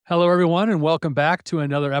Hello, everyone, and welcome back to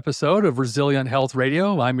another episode of Resilient Health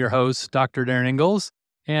Radio. I'm your host, Dr. Darren Ingalls,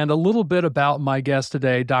 and a little bit about my guest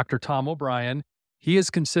today, Dr. Tom O'Brien. He is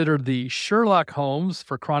considered the Sherlock Holmes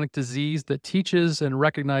for chronic disease that teaches and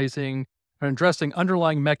recognizing and addressing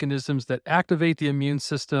underlying mechanisms that activate the immune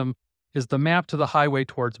system is the map to the highway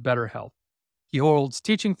towards better health. He holds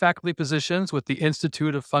teaching faculty positions with the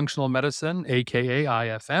Institute of Functional Medicine, aka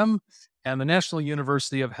IFM, and the National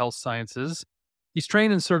University of Health Sciences. He's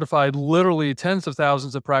trained and certified literally tens of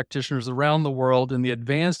thousands of practitioners around the world in the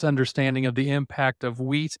advanced understanding of the impact of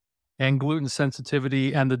wheat and gluten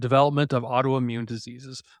sensitivity and the development of autoimmune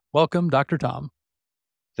diseases. Welcome, Dr. Tom.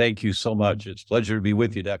 Thank you so much. It's a pleasure to be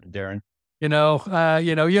with you, Dr. Darren. You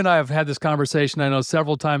and I have had this conversation, I know,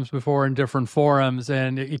 several times before in different forums,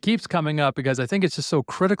 and it keeps coming up because I think it's just so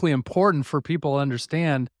critically important for people to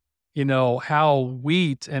understand, how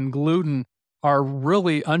wheat and gluten are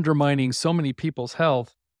really undermining so many people's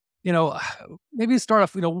health. Maybe start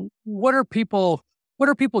off, what are people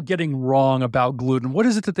getting wrong about gluten? What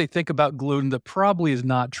is it that they think about gluten that probably is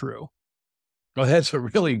not true? Well, that's a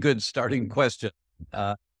really good starting question.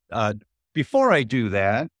 Before I do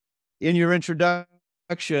that, in your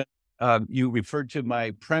introduction, you referred to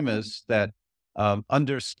my premise that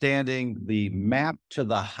understanding the map to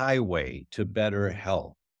the highway to better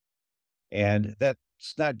health. And that's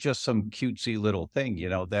not just some cutesy little thing,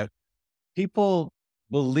 that people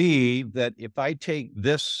believe that if I take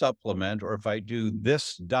this supplement or if I do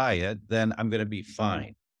this diet, then I'm going to be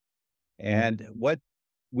fine. And what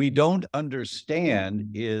we don't understand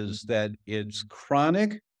is that it's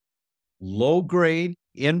chronic, low-grade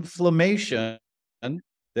inflammation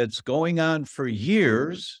that's going on for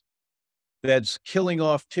years that's killing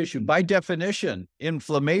off tissue. By definition,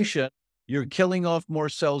 inflammation, you're killing off more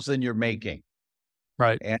cells than you're making.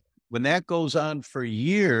 Right. And when that goes on for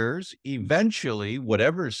years, eventually,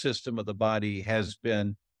 whatever system of the body has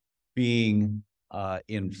been being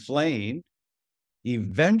inflamed,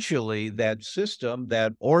 eventually that system,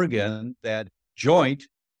 that organ, that joint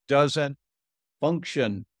doesn't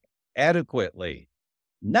function adequately.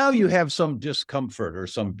 Now you have some discomfort or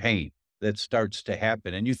some pain that starts to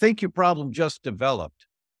happen, and you think your problem just developed.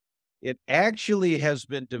 It actually has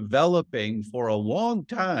been developing for a long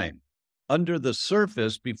time under the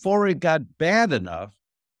surface before it got bad enough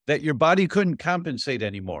that your body couldn't compensate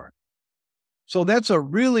anymore. So that's a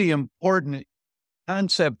really important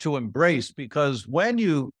concept to embrace, because when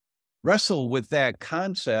you wrestle with that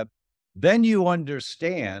concept, then you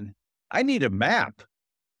understand, I need a map.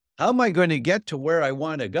 How am I going to get to where I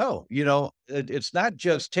want to go? It's not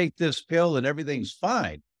just take this pill and everything's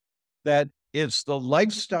fine. That it's the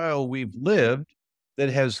lifestyle we've lived that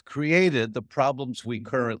has created the problems we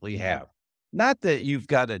currently have. Not that you've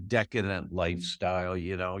got a decadent lifestyle,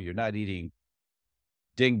 you're not eating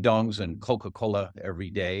ding dongs and Coca-Cola every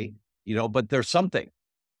day, but there's something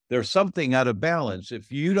out of balance.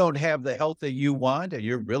 If you don't have the health that you want and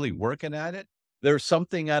you're really working at it, there's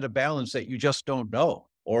something out of balance that you just don't know,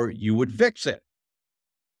 or you would fix it.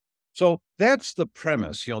 So that's the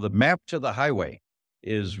premise. The map to the highway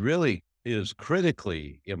is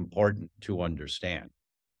critically important to understand.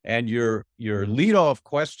 And your leadoff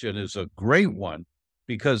question is a great one,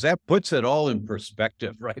 because that puts it all in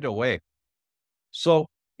perspective right away. So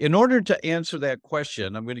in order to answer that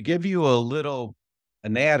question, I'm going to give you a little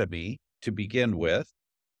anatomy to begin with,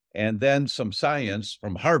 and then some science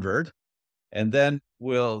from Harvard, and then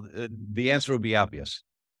the answer will be obvious.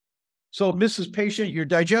 So, Mrs. Patient, your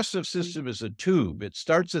digestive system is a tube. It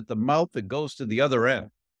starts at the mouth and goes to the other end.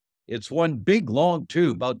 It's one big, long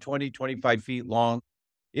tube, about 20, 25 feet long.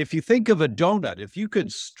 If you think of a donut, if you could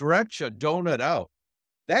stretch a donut out,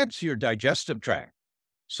 that's your digestive tract.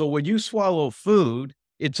 So when you swallow food,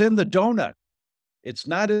 it's in the donut. It's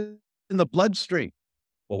not in the bloodstream.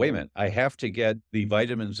 Well, wait a minute. I have to get the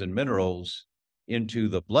vitamins and minerals into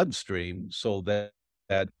the bloodstream so that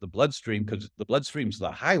the bloodstream, because the bloodstream's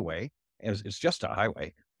the highway, and it's just a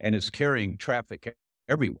highway, and it's carrying traffic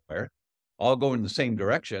everywhere, all going in the same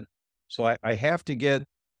direction. So I have to get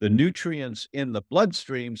the nutrients in the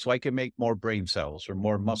bloodstream so I can make more brain cells or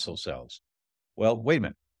more muscle cells. Well, wait a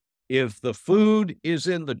minute. If the food is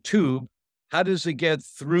in the tube, how does it get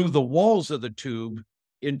through the walls of the tube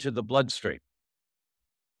into the bloodstream?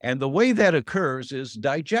 And the way that occurs is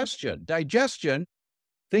digestion. Digestion,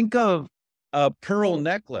 think of a pearl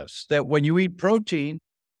necklace that when you eat protein,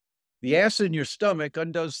 the acid in your stomach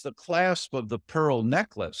undoes the clasp of the pearl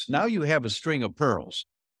necklace. Now you have a string of pearls.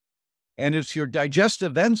 And it's your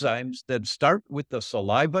digestive enzymes that start with the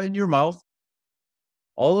saliva in your mouth.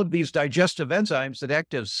 All of these digestive enzymes that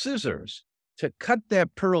act as scissors to cut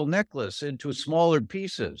that pearl necklace into smaller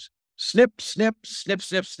pieces. Snip, snip, snip,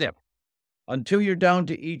 snip, snip, until you're down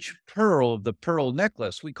to each pearl of the pearl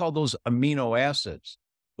necklace. We call those amino acids.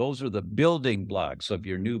 Those are the building blocks of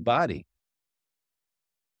your new body.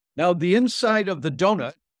 Now, the inside of the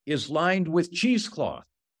donut is lined with cheesecloth.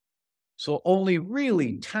 So only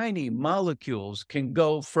really tiny molecules can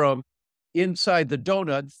go from inside the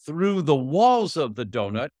donut through the walls of the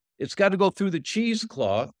donut. It's got to go through the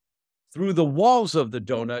cheesecloth, through the walls of the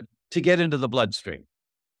donut to get into the bloodstream.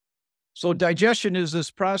 So digestion is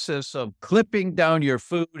this process of clipping down your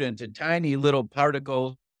food into tiny little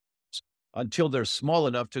particles until they're small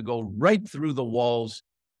enough to go right through the walls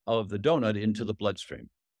of the donut into the bloodstream.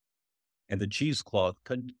 And the cheesecloth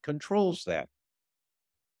controls that.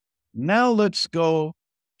 Now let's go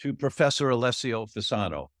to Professor Alessio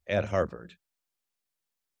Fasano at Harvard.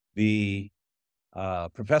 The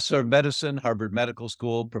professor of medicine, Harvard Medical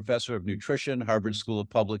School, professor of nutrition, Harvard School of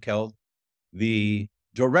Public Health, the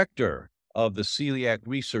director of the Celiac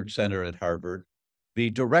Research Center at Harvard, the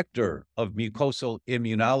director of Mucosal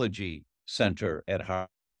Immunology Center at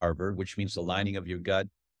Harvard, which means the lining of your gut,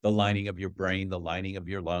 the lining of your brain, the lining of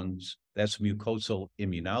your lungs. That's mucosal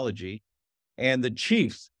immunology. And the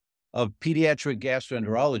chief of pediatric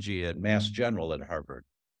gastroenterology at Mass General at Harvard.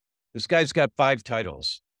 This guy's got 5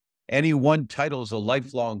 titles. Any one title is a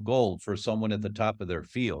lifelong goal for someone at the top of their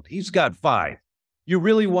field. He's got 5. You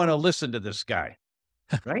really want to listen to this guy,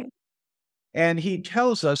 right? And he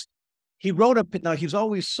tells us, now he's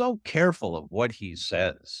always so careful of what he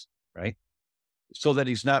says, right? So that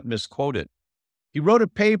he's not misquoted. He wrote a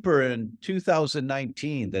paper in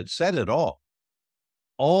 2019 that said it all.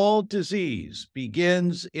 All disease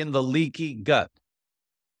begins in the leaky gut.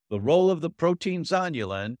 The role of the protein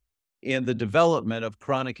zonulin in the development of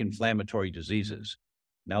chronic inflammatory diseases.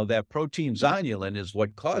 Now, that protein zonulin is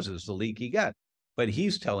what causes the leaky gut, but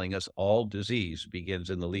he's telling us all disease begins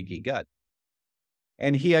in the leaky gut.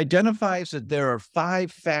 And he identifies that there are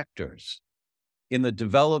 5 factors in the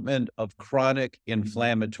development of chronic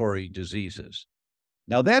inflammatory diseases.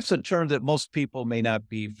 Now, that's a term that most people may not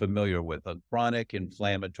be familiar with, a chronic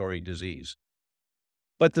inflammatory disease.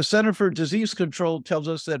 But the Center for Disease Control tells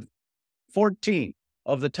us that 14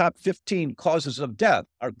 of the top 15 causes of death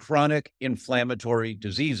are chronic inflammatory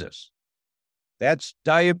diseases. That's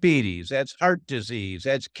diabetes, that's heart disease,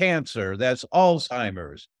 that's cancer, that's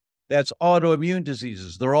Alzheimer's, that's autoimmune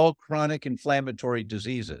diseases. They're all chronic inflammatory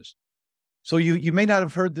diseases. So you may not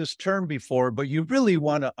have heard this term before, but you really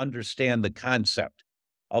want to understand the concept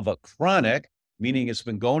of a chronic, meaning it's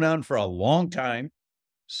been going on for a long time,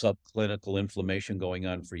 subclinical inflammation going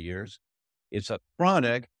on for years. It's a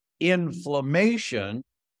chronic inflammation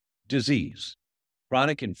disease,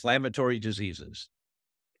 chronic inflammatory diseases.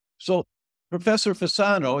 So Professor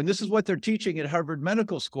Fasano, and this is what they're teaching at Harvard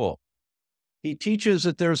Medical School, he teaches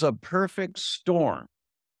that there's a perfect storm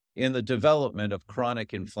in the development of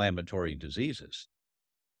chronic inflammatory diseases.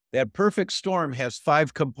 That perfect storm has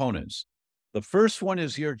 5 components. The first one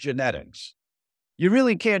is your genetics. You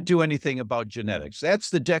really can't do anything about genetics. That's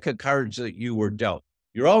the deck of cards that you were dealt.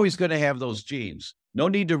 You're always going to have those genes. No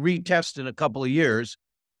need to retest in a couple of years.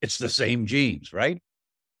 It's the same genes, right?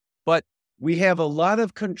 But we have a lot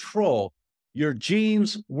of control. Your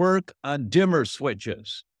genes work on dimmer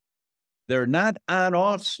switches. They're not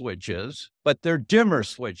on-off switches, but they're dimmer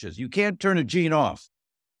switches. You can't turn a gene off,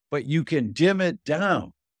 but you can dim it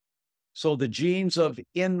down. So the genes of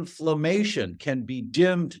inflammation can be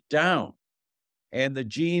dimmed down, and the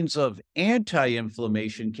genes of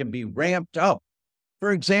anti-inflammation can be ramped up.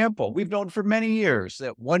 For example, we've known for many years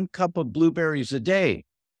that 1 cup of blueberries a day,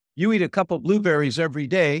 you eat a cup of blueberries every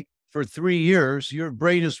day for 3 years, your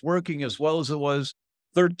brain is working as well as it was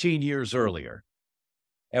 13 years earlier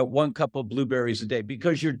at 1 cup of blueberries a day,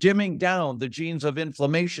 because you're dimming down the genes of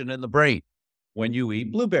inflammation in the brain when you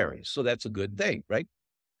eat blueberries. So that's a good thing, right?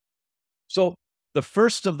 So the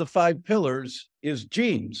first of the 5 pillars is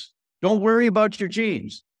genes. Don't worry about your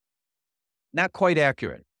genes. Not quite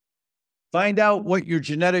accurate. Find out what your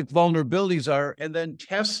genetic vulnerabilities are and then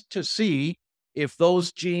test to see if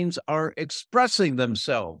those genes are expressing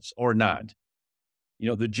themselves or not.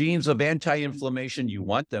 The genes of anti-inflammation, you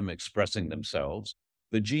want them expressing themselves.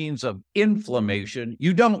 The genes of inflammation,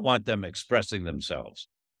 you don't want them expressing themselves.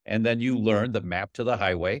 And then you learn the map to the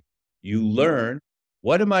highway. You learn,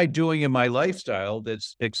 what am I doing in my lifestyle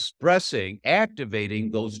that's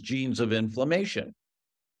activating those genes of inflammation?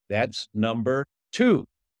 That's number 2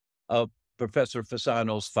 of Professor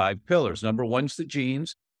Fasano's 5 pillars. Number 1's the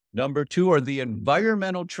genes. Number 2 are the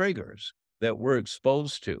environmental triggers that we're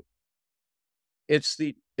exposed to. It's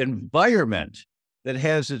the environment that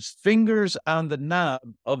has its fingers on the knob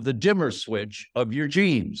of the dimmer switch of your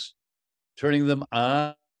genes, turning them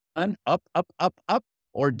on, up, up,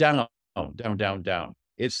 or down, down, down, down.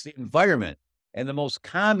 It's the environment. And the most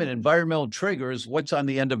common environmental trigger is what's on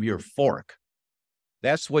the end of your fork.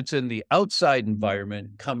 That's what's in the outside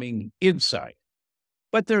environment coming inside.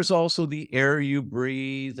 But there's also the air you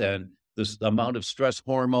breathe and the amount of stress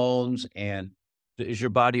hormones. And is your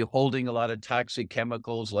body holding a lot of toxic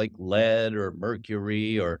chemicals like lead or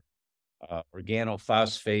mercury or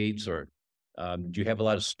organophosphates, or do you have a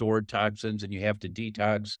lot of stored toxins and you have to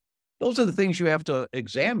detox? Those are the things you have to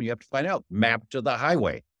examine. You have to find out. Map to the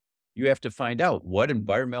highway. You have to find out what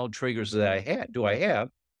environmental triggers do I have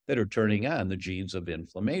that are turning on the genes of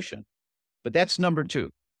inflammation. But that's number 2.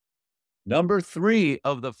 Number 3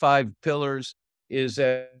 of the 5 pillars is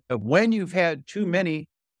that when you've had too many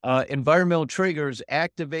environmental triggers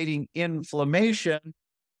activating inflammation,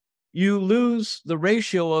 you lose the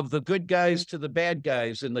ratio of the good guys to the bad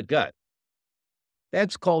guys in the gut.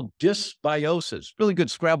 That's called dysbiosis. Really good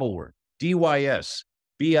Scrabble word. DYS,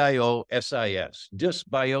 BIOSIS,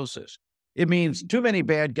 dysbiosis. It means too many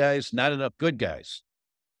bad guys, not enough good guys.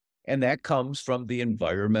 And that comes from the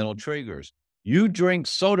environmental triggers. You drink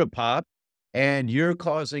soda pop and you're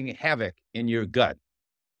causing havoc in your gut.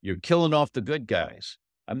 You're killing off the good guys.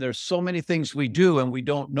 There's so many things we do and we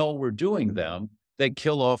don't know we're doing them that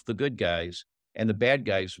kill off the good guys, and the bad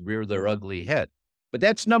guys rear their ugly head. But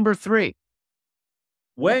that's number 3.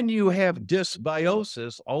 When you have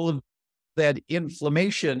dysbiosis, all of that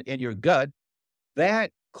inflammation in your gut,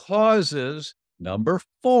 that causes number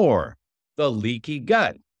 4, the leaky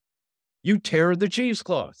gut. You tear the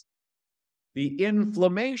cheesecloth. The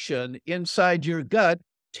inflammation inside your gut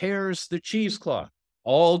tears the cheesecloth.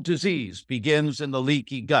 All disease begins in the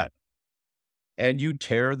leaky gut. And you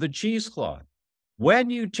tear the cheesecloth. When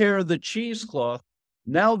you tear the cheesecloth,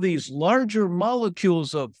 now these larger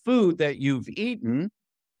molecules of food that you've eaten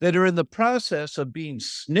that are in the process of being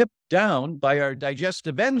snipped down by our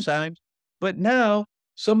digestive enzymes, but now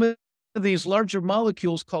some of these larger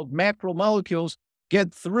molecules called macromolecules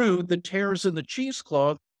get through the tears in the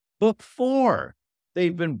cheesecloth before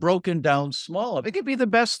they've been broken down small. It could be the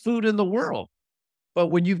best food in the world, but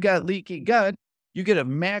when you've got leaky gut, you get a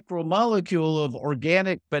macromolecule of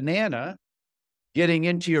organic banana getting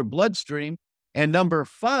into your bloodstream. And number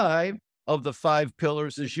 5 of the 5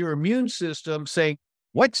 pillars is your immune system saying,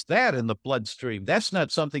 what's that in the bloodstream? That's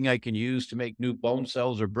not something I can use to make new bone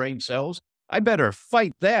cells or brain cells. I better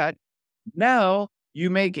fight that. Now you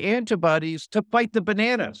make antibodies to fight the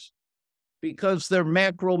bananas because they're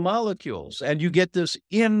macromolecules, and you get this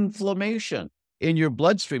inflammation in your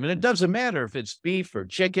bloodstream. And it doesn't matter if it's beef or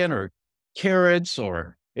chicken or carrots,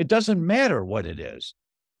 or it doesn't matter what it is.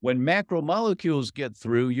 When macromolecules get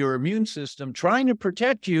through, your immune system trying to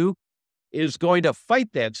protect you is going to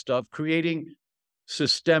fight that stuff, creating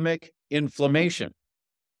systemic inflammation.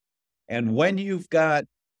 And when you've got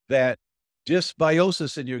that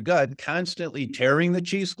dysbiosis in your gut, constantly tearing the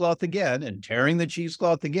cheesecloth again and tearing the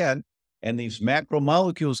cheesecloth again, and these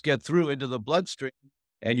macromolecules get through into the bloodstream,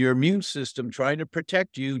 and your immune system trying to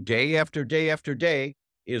protect you day after day after day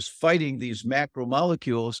is fighting these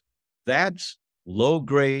macromolecules, that's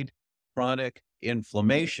low-grade chronic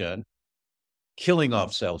inflammation, killing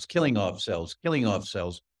off cells,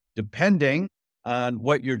 depending on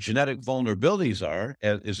what your genetic vulnerabilities are.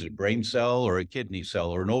 Is it a brain cell or a kidney cell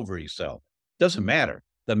or an ovary cell? Doesn't matter.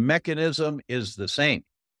 The mechanism is the same.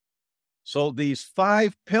 So these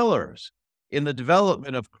 5 pillars in the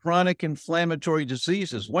development of chronic inflammatory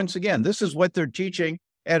diseases, once again, this is what they're teaching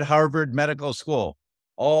at Harvard Medical School.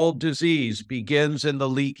 All disease begins in the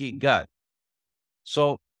leaky gut.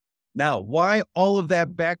 So now, why all of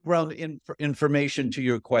that background information to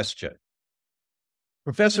your question?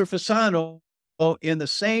 Professor Fasano, in the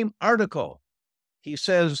same article, he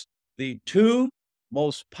says the 2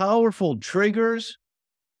 most powerful triggers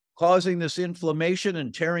causing this inflammation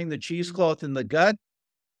and tearing the cheesecloth in the gut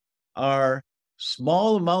are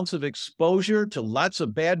small amounts of exposure to lots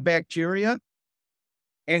of bad bacteria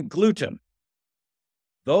and gluten.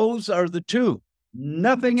 Those are the 2.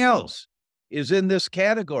 Nothing else is in this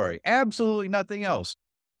category. Absolutely nothing else.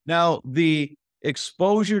 Now, the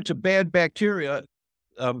exposure to bad bacteria,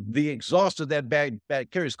 the exhaust of that bad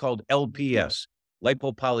bacteria is called LPS,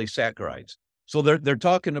 lipopolysaccharides. So they're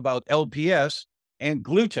talking about LPS and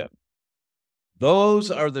gluten.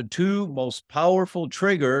 Those are the 2 most powerful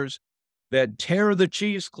triggers that tear the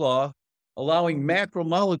cheesecloth, allowing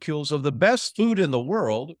macromolecules of the best food in the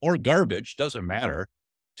world, or garbage, doesn't matter,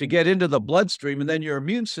 to get into the bloodstream. And then your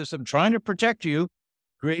immune system, trying to protect you,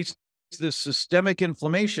 creates this systemic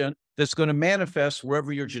inflammation that's going to manifest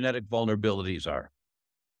wherever your genetic vulnerabilities are.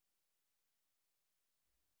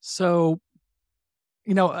 So,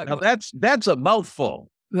 Now that's a mouthful.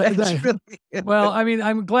 That's really well, I mean,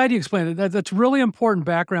 I'm glad you explained it. That's really important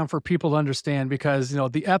background for people to understand because,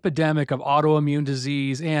 the epidemic of autoimmune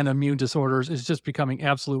disease and immune disorders is just becoming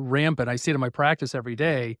absolute rampant. I see it in my practice every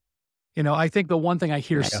day. I think the one thing I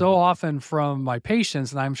hear yeah. so often from my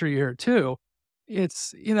patients, and I'm sure you hear it too,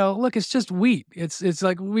 it's, look, it's just wheat. It's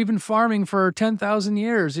like we've been farming for 10,000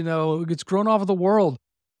 years, it's grown off of the world.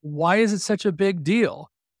 Why is it such a big deal?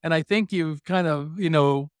 And I think you've kind of,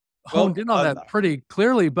 honed Well, in on that pretty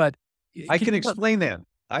clearly, but I can can you explain that.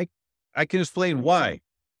 I can explain why.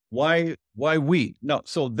 Why wheat? No,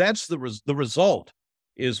 so that's the result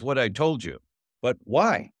is what I told you. But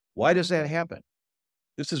why? Why does that happen?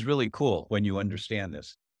 This is really cool when you understand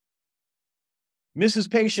this.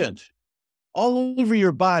 Mrs. Patient, all over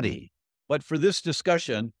your body, but for this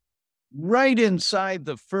discussion, right inside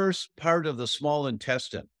the first part of the small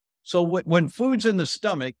intestine. So when food's in the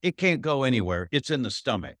stomach, it can't go anywhere. It's in the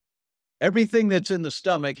stomach. Everything that's in the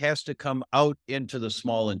stomach has to come out into the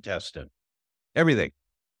small intestine. Everything.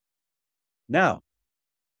 Now,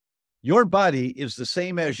 your body is the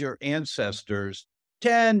same as your ancestors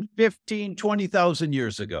 10, 15, 20,000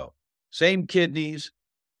 years ago. Same kidneys,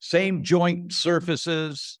 same joint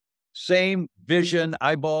surfaces, same vision,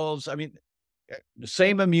 eyeballs. I mean, the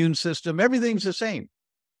same immune system. Everything's the same.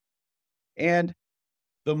 And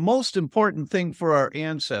the most important thing for our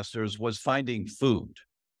ancestors was finding food.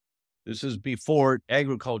 This is before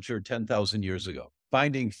agriculture 10,000 years ago,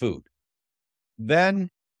 finding food. Then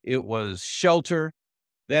it was shelter.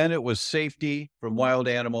 Then it was safety from wild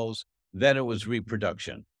animals. Then it was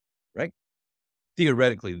reproduction, right?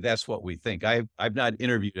 Theoretically, that's what we think. I've not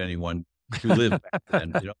interviewed anyone who lived back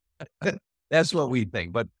then. That's what we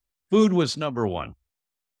think. But food was number one.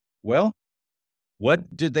 Well,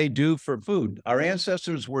 what did they do for food? Our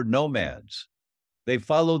ancestors were nomads. They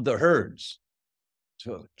followed the herds,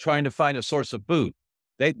 trying to find a source of food.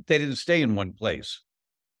 They didn't stay in one place.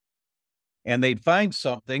 And they'd find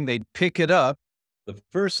something, they'd pick it up. The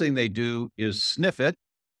first thing they do is sniff it,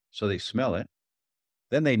 so they smell it.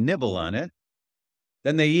 Then they nibble on it.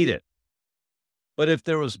 Then they eat it. But if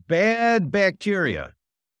there was bad bacteria,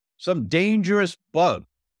 some dangerous bug,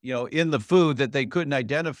 in the food that they couldn't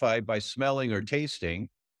identify by smelling or tasting,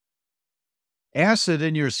 acid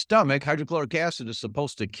in your stomach, hydrochloric acid, is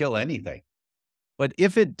supposed to kill anything. But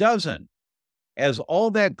if it doesn't, as all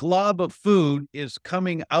that glob of food is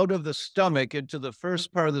coming out of the stomach into the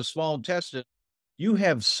first part of the small intestine, you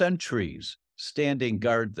have sentries standing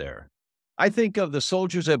guard there. I think of the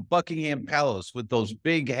soldiers at Buckingham Palace with those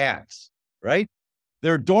big hats, right?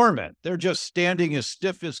 They're dormant. They're just standing as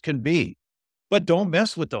stiff as can be. But don't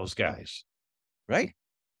mess with those guys, right?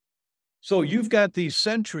 So you've got these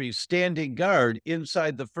sentries standing guard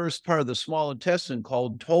inside the first part of the small intestine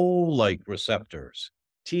called toll-like receptors,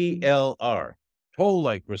 TLR,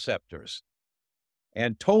 toll-like receptors.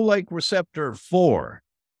 And toll-like receptor 4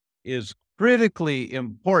 is critically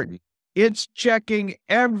important. It's checking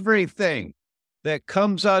everything that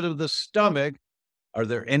comes out of the stomach. Are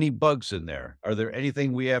there any bugs in there? Are there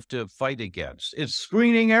anything we have to fight against? It's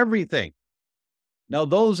screening everything. Now,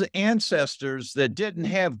 those ancestors that didn't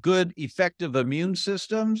have good, effective immune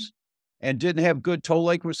systems and didn't have good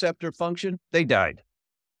toll-like receptor function, they died.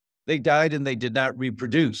 They died and they did not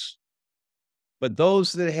reproduce. But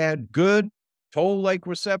those that had good toll-like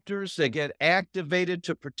receptors, they get activated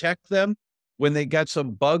to protect them when they got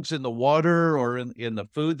some bugs in the water or in the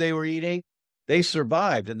food they were eating. They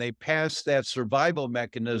survived and they passed that survival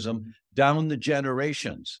mechanism down the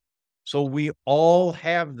generations. So we all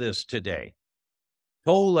have this today.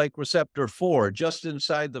 Toll-like receptor 4, just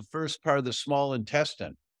inside the first part of the small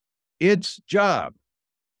intestine. Its job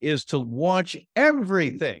is to watch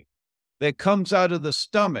everything that comes out of the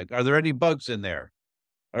stomach. Are there any bugs in there?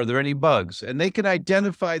 Are there any bugs? And they can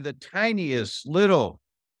identify the tiniest little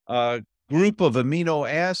group of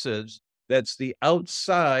amino acids that's the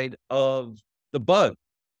outside of the bug,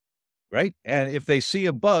 right? And if they see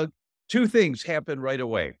a bug, two things happen right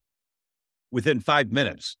away within 5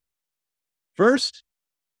 minutes. First,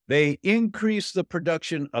 they increase the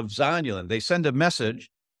production of zonulin. They send a message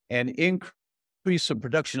and increase the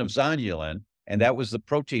production of zonulin. And that was the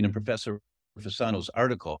protein in Professor Fasano's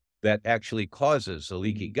article that actually causes a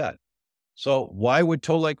leaky gut. So why would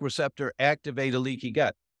toll-like receptor activate a leaky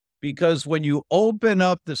gut? Because when you open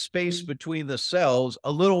up the space between the cells,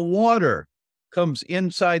 a little water comes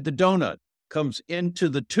inside the donut, comes into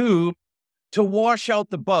the tube to wash out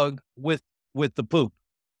the bug with the poop.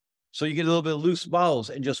 So you get a little bit of loose bowels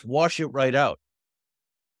and just wash it right out.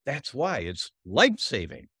 That's why it's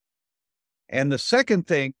life-saving. And the second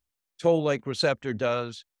thing toll-like receptor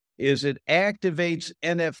does is it activates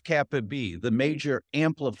NF-kappa B, the major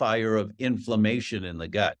amplifier of inflammation in the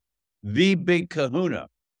gut, the big kahuna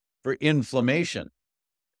for inflammation.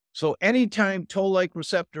 So anytime toll-like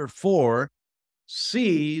receptor 4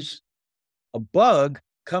 sees a bug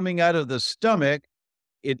coming out of the stomach,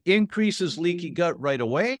 it increases leaky gut right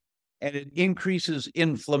away, and it increases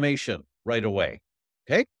inflammation right away.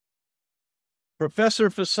 Okay? Professor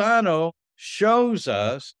Fasano shows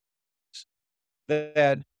us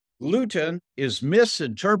that gluten is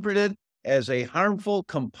misinterpreted as a harmful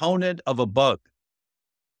component of a bug.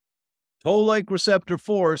 Toll-like receptor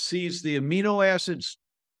 4 sees the amino acid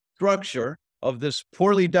structure of this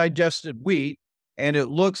poorly digested wheat, and it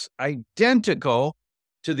looks identical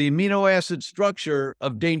to the amino acid structure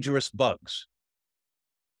of dangerous bugs.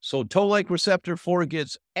 So toll-like receptor 4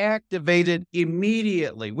 gets activated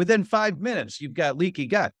immediately. Within 5 minutes, you've got leaky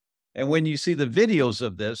gut. And when you see the videos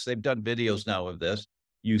of this, they've done videos now of this,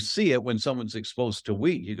 you see it when someone's exposed to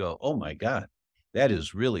wheat. You go, oh my God, that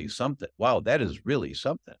is really something. Wow, that is really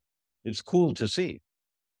something. It's cool to see.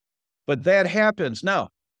 But that happens. Now,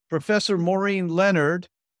 Professor Maureen Leonard,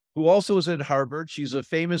 who also is at Harvard, she's a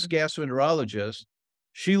famous gastroenterologist.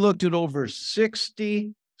 She looked at over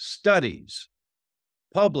 60 studies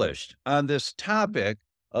published on this topic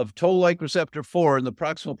of toll-like receptor 4 in the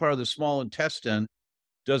proximal part of the small intestine.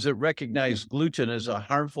 Does it recognize gluten as a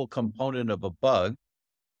harmful component of a bug?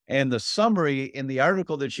 And the summary in the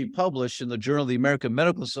article that she published in the Journal of the American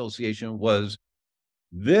Medical Association was,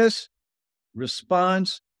 this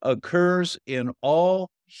response occurs in all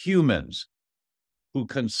humans who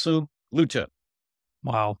consume gluten.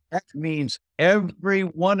 Wow. That means every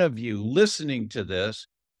one of you listening to this,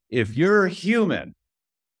 if you're human,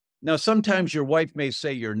 now sometimes your wife may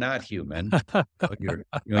say you're not human,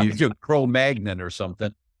 you're Cro-Magnon or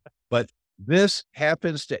something, but this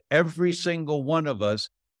happens to every single one of us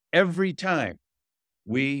every time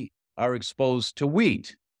we are exposed to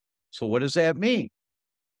wheat. So what does that mean?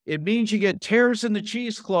 It means you get tears in the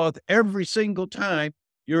cheesecloth every single time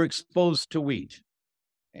you're exposed to wheat.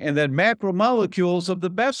 And then macromolecules of the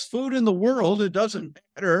best food in the world, it doesn't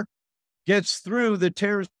matter, gets through the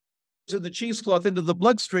tears in the cheesecloth into the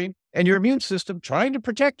bloodstream, and your immune system, trying to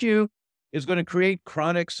protect you, is going to create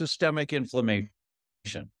chronic systemic inflammation.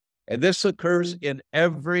 And this occurs in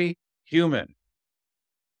every human.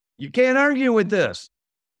 You can't argue with this.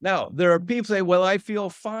 Now, there are people say, well, I feel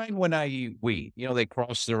fine when I eat wheat. They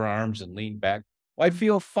cross their arms and lean back. Well, I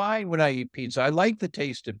feel fine when I eat pizza. I like the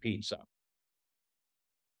taste of pizza.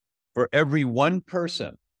 For every one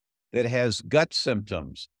person that has gut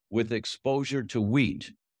symptoms with exposure to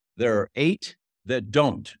wheat, there are 8 that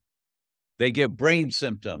don't. They get brain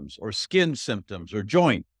symptoms or skin symptoms or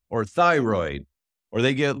joint or thyroid, or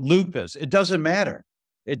they get lupus. It doesn't matter.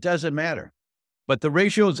 It doesn't matter. But the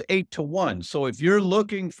ratio is 8-1. So if you're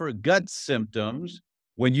looking for gut symptoms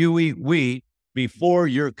when you eat wheat before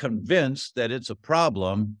you're convinced that it's a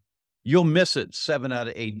problem, you'll miss it 7 out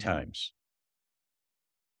of 8 times.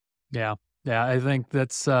 Yeah. I think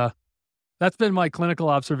that's been my clinical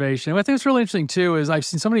observation. What I think is really interesting too is I've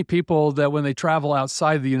seen so many people that when they travel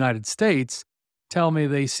outside the United States tell me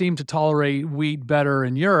they seem to tolerate wheat better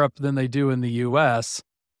in Europe than they do in the US.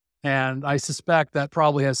 And I suspect that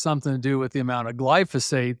probably has something to do with the amount of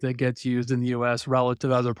glyphosate that gets used in the US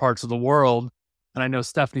relative to other parts of the world. And I know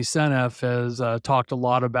Stephanie Seneff has talked a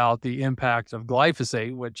lot about the impact of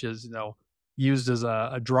glyphosate, which is, used as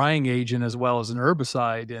a drying agent as well as an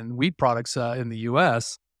herbicide in wheat products in the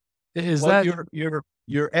U.S.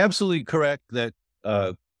 You're absolutely correct that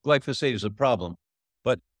glyphosate is a problem,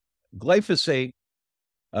 but glyphosate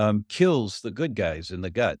kills the good guys in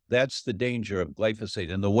the gut. That's the danger of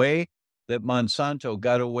glyphosate. And the way that Monsanto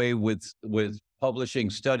got away with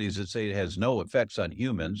publishing studies that say it has no effects on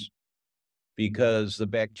humans, because the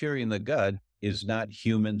bacteria in the gut is not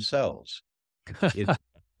human cells. It's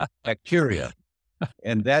bacteria.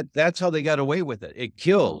 And that's how they got away with it. It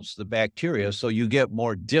kills the bacteria, so you get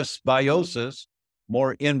more dysbiosis,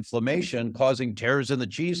 more inflammation, causing tears in the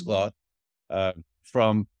cheesecloth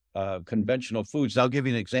from conventional foods. I'll give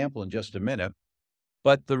you an example in just a minute.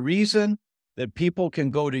 But the reason that people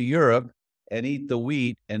can go to Europe and eat the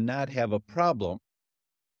wheat and not have a problem,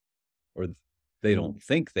 or they don't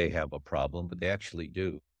think they have a problem, but they actually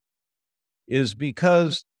do, is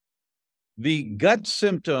because the gut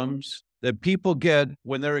symptoms that people get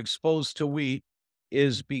when they're exposed to wheat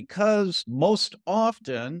is most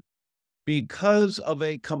often because of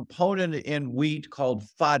a component in wheat called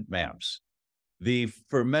FODMAPs. the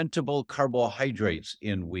fermentable carbohydrates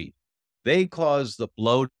in wheat. They cause the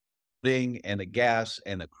bloating and the gas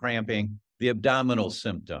and the cramping, the abdominal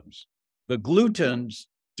symptoms. The glutens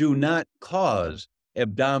do not cause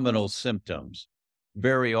abdominal symptoms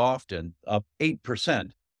very often. Up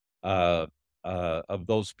 8% of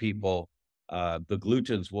those people, the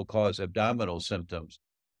glutens will cause abdominal symptoms,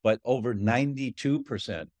 but over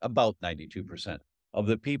 92%, about 92% of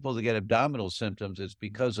the people that get abdominal symptoms is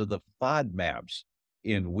because of the FODMAPs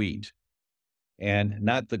in wheat and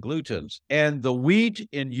not the glutens. And the wheat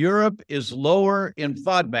in Europe is lower in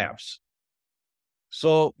FODMAPs.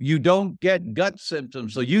 So you don't get gut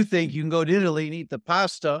symptoms. So you think you can go to Italy and eat the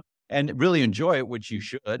pasta and really enjoy it, which you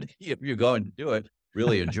should if you're going to do it,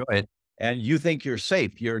 really enjoy it. And you think you're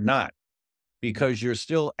safe. You're not, because you're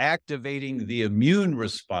still activating the immune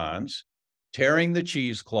response, tearing the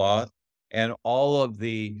cheesecloth, and all of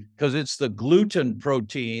because it's the gluten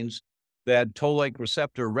proteins that toll-like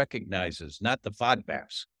receptor recognizes, not the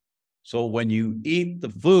FODMAPs. So when you eat the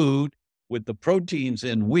food with the proteins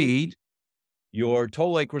in wheat, your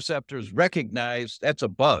toll-like receptors recognize that's a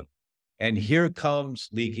bug. And here comes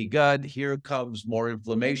leaky gut. Here comes more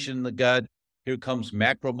inflammation in the gut. Here comes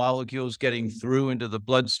macromolecules getting through into the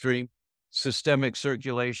bloodstream, systemic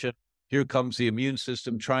circulation. Here comes the immune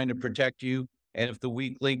system trying to protect you. And if the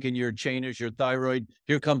weak link in your chain is your thyroid,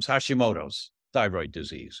 here comes Hashimoto's thyroid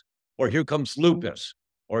disease, or here comes lupus,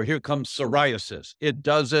 or here comes psoriasis. It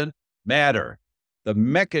doesn't matter. The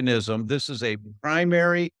mechanism, this is a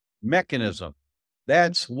primary mechanism.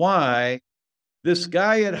 That's why this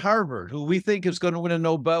guy at Harvard, who we think is going to win a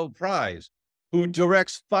Nobel Prize, who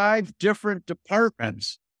directs 5 different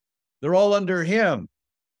departments, they're all under him,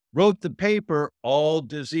 wrote the paper, All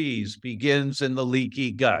Disease Begins in the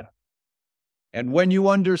Leaky Gut. And when you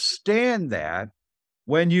understand that,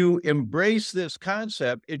 when you embrace this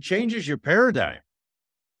concept, it changes your paradigm.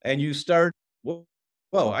 And you start, well,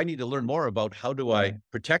 I need to learn more about how do I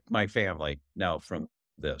protect my family now from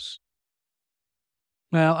this.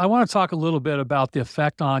 Well, I want to talk a little bit about the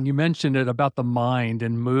effect on, you mentioned it about the mind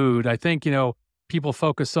and mood. I think, people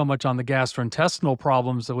focus so much on the gastrointestinal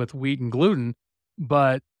problems with wheat and gluten,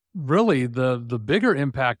 but really the bigger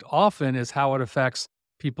impact often is how it affects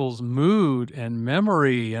people's mood and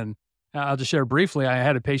memory. And I'll just share briefly, I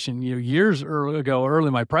had a patient, years ago, early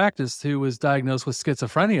in my practice, who was diagnosed with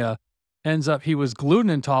schizophrenia. Ends up, he was gluten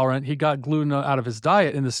intolerant. He got gluten out of his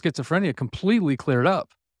diet and the schizophrenia completely cleared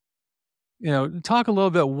up. Talk a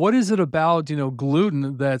little bit, what is it about,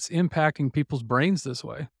 gluten that's impacting people's brains this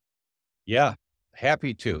way? Yeah,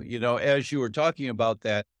 happy to. As you were talking about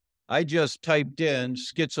that, I just typed in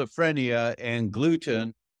schizophrenia and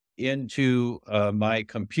gluten into my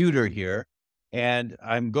computer here, and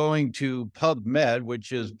I'm going to PubMed,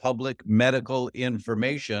 which is Public Medical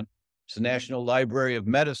Information. It's the National Library of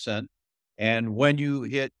Medicine. And when you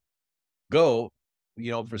hit go,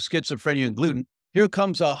 for schizophrenia and gluten, here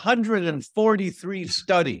comes 143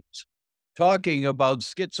 studies talking about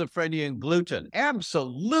schizophrenia and gluten.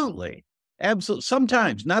 Absolutely. Absolutely.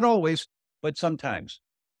 Sometimes, not always, but sometimes.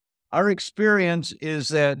 Our experience is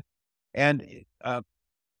that, and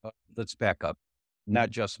let's back up, not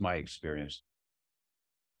just my experience.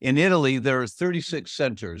 In Italy, there are 36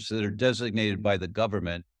 centers that are designated by the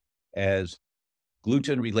government as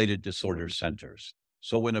gluten-related disorder centers.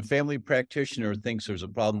 So when a family practitioner thinks there's a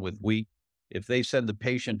problem with wheat, if they send the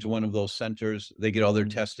patient to one of those centers, they get all their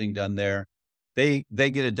testing done there. They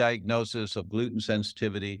get a diagnosis of gluten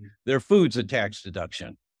sensitivity. Their food's a tax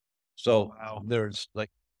deduction. So there's like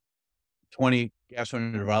 20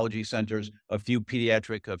 gastroenterology centers, a few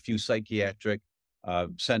pediatric, a few psychiatric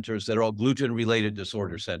centers that are all gluten-related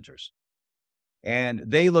disorder centers. And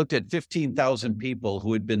they looked at 15,000 people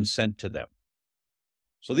who had been sent to them.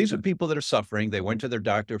 So these are people that are suffering. They went to their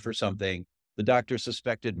doctor for something. The doctor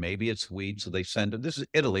suspected maybe it's wheat, so they send them. This is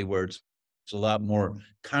Italy, where it's a lot more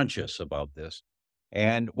conscious about this.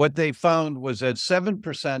 And what they found was that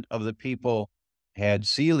 7% of the people had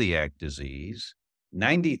celiac disease.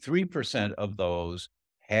 93% of those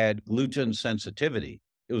had gluten sensitivity.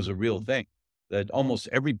 It was a real thing that almost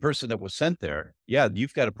every person that was sent there, yeah,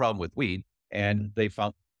 you've got a problem with wheat. And they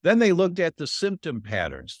found, then they looked at the symptom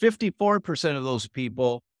patterns. 54% of those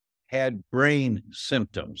people had brain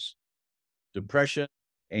symptoms, depression,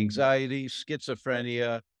 anxiety,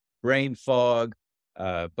 schizophrenia, brain fog,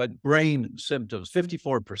 but brain symptoms,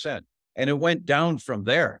 54%. And it went down from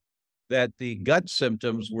there, that the gut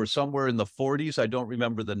symptoms were somewhere in the 40s. I don't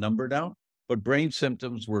remember the number now, but brain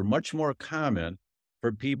symptoms were much more common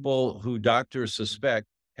for people who doctors suspect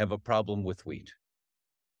have a problem with wheat.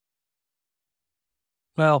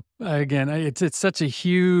 Well, again, it's such a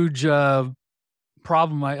huge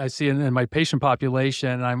problem I see in my patient population,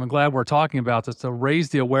 and I'm glad we're talking about this to raise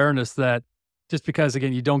the awareness that just because,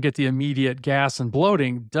 again, you don't get the immediate gas and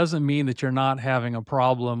bloating doesn't mean that you're not having a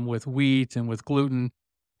problem with wheat and with gluten.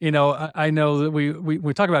 I know that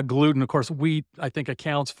we talk about gluten. Of course, wheat, I think,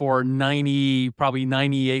 accounts for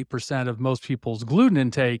 98% of most people's gluten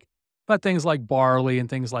intake, but things like barley and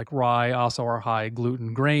things like rye also are high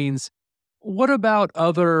gluten grains. What about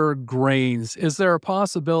other grains? Is there a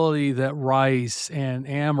possibility that rice and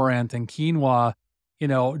amaranth and quinoa,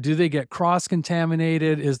 do they get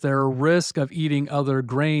cross-contaminated? Is there a risk of eating other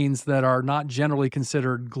grains that are not generally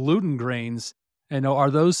considered gluten grains? Are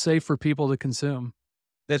those safe for people to consume?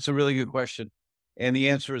 That's a really good question. And the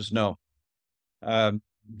answer is no.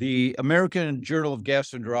 The American Journal of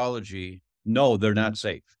Gastroenterology, no, they're not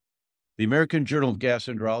safe. The American Journal of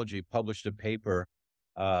Gastroenterology published a paper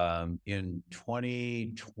in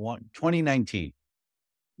 2019,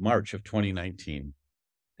 March of 2019.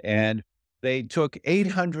 And they took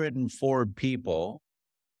 804 people,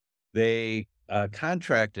 they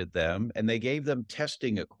contracted them, and they gave them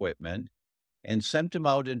testing equipment and sent them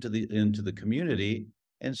out into the community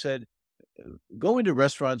and said, go into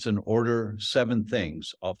restaurants and order 7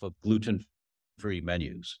 things off of gluten-free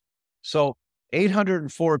menus. So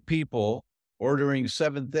 804 people ordering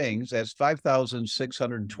 7 things, that's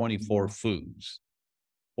 5,624 foods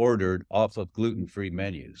ordered off of gluten-free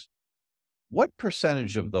menus. What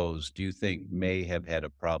percentage of those do you think may have had a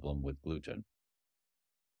problem with gluten,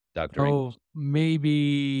 Dr. Oh, Ingalls?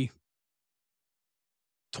 maybe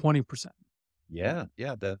 20%. Yeah,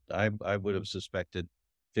 that I would have suspected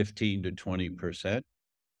 15 to 20%.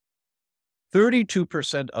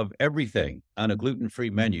 32% of everything on a gluten-free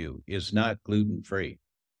menu is not gluten-free.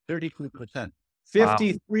 32%. Wow.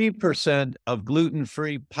 53% of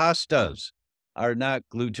gluten-free pastas are not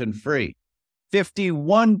gluten-free.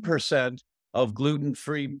 51% of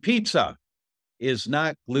gluten-free pizza is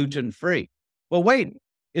not gluten-free. Well, wait,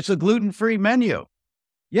 it's a gluten-free menu.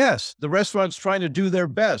 Yes, the restaurant's trying to do their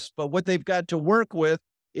best, but what they've got to work with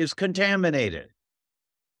is contaminated.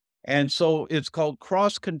 And so it's called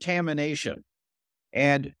cross-contamination.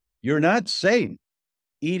 And you're not safe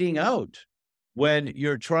eating out when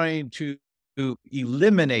you're trying to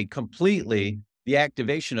eliminate completely the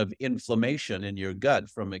activation of inflammation in your gut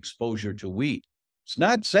from exposure to wheat. It's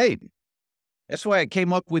not safe. That's why I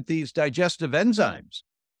came up with these digestive enzymes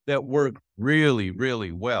that work really,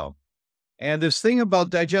 really well. And this thing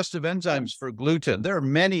about digestive enzymes for gluten, there are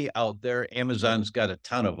many out there. Amazon's got a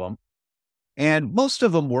ton of them. And most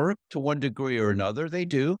of them work to one degree or another. They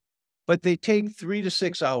do, but they take 3 to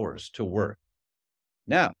 6 hours to work.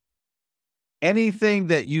 Now, anything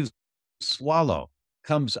that you swallow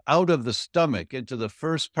comes out of the stomach into the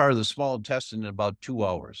first part of the small intestine in about 2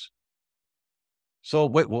 hours. So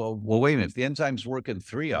wait a minute. If the enzymes work in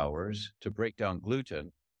 3 hours to break down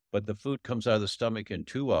gluten, but the food comes out of the stomach in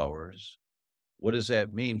 2 hours, what does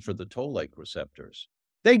that mean for the toll-like receptors?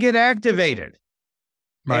 They get activated.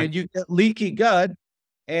 Right. And you get leaky gut,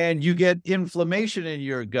 and you get inflammation in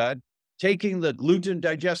your gut, taking the gluten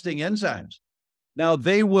digesting enzymes. Now,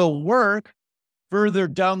 they will work further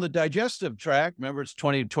down the digestive tract. Remember, it's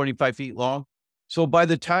 20 to 25 feet long. So by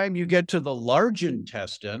the time you get to the large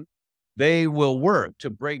intestine, they will work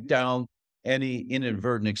to break down any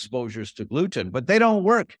inadvertent exposures to gluten, but they don't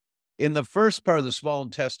work in the first part of the small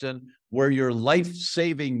intestine where your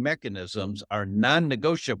life-saving mechanisms are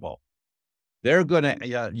non-negotiable. They're going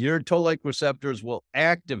to, your toll-like receptors will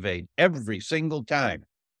activate every single time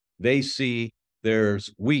they see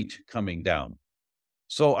there's wheat coming down.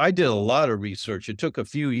 So I did a lot of research. It took a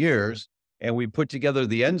few years, and we put together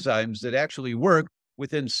the enzymes that actually work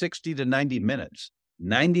within 60 to 90 minutes,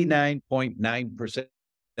 99.9%.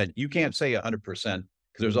 That you can't say 100% because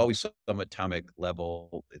there's always some atomic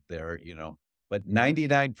level there, but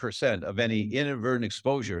 99% of any inadvertent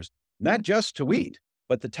exposures, not just to wheat,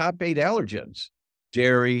 but the top 8 allergens: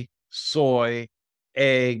 dairy, soy,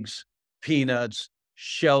 eggs, peanuts,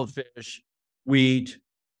 shellfish, wheat,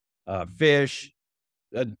 fish,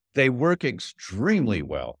 they work extremely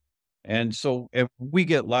well. And so if we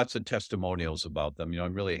get lots of testimonials about them,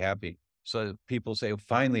 I'm really happy. So people say,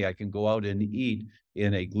 finally, I can go out and eat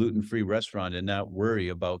in a gluten-free restaurant and not worry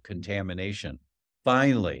about contamination.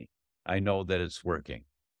 Finally, I know that it's working.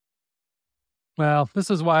 Well,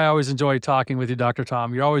 this is why I always enjoy talking with you, Dr.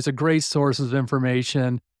 Tom. You're always a great source of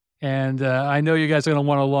information. And I know you guys are going to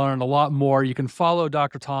want to learn a lot more. You can follow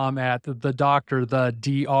Dr. Tom at .com.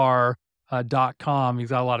 He's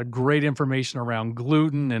got a lot of great information around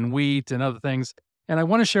gluten and wheat and other things. And I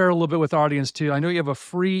want to share a little bit with the audience too. I know you have a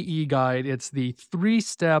free e-guide. It's the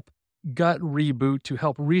 3-step gut reboot to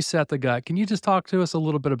help reset the gut. Can you just talk to us a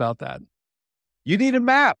little bit about that? You need a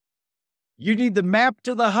map. You need the map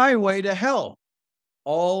to the highway to health.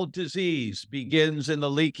 All disease begins in the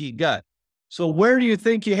leaky gut. So where do you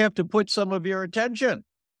think you have to put some of your attention?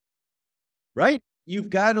 Right? You've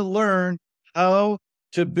got to learn how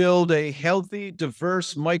to build a healthy,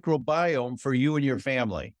 diverse microbiome for you and your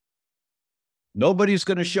family. Nobody's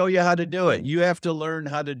going to show you how to do it. You have to learn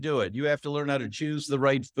how to do it. You have to learn how to choose the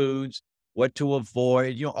right foods, what to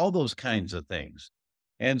avoid, all those kinds of things.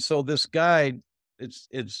 And so this guide,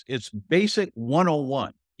 it's basic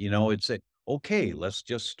 101. Okay, let's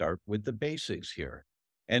just start with the basics here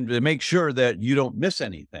and to make sure that you don't miss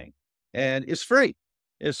anything. And it's free.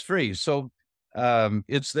 It's free. So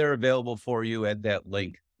it's there available for you at that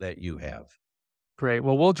link that you have. Great.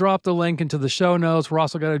 Well, we'll drop the link into the show notes. We're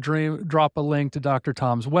also going to drop a link to Dr.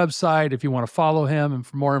 Tom's website if you want to follow him and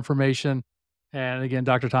for more information. And again,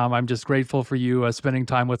 Dr. Tom, I'm just grateful for you spending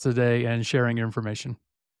time with us today and sharing your information.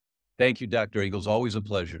 Thank you, Dr. Ingalls. Always a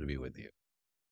pleasure to be with you.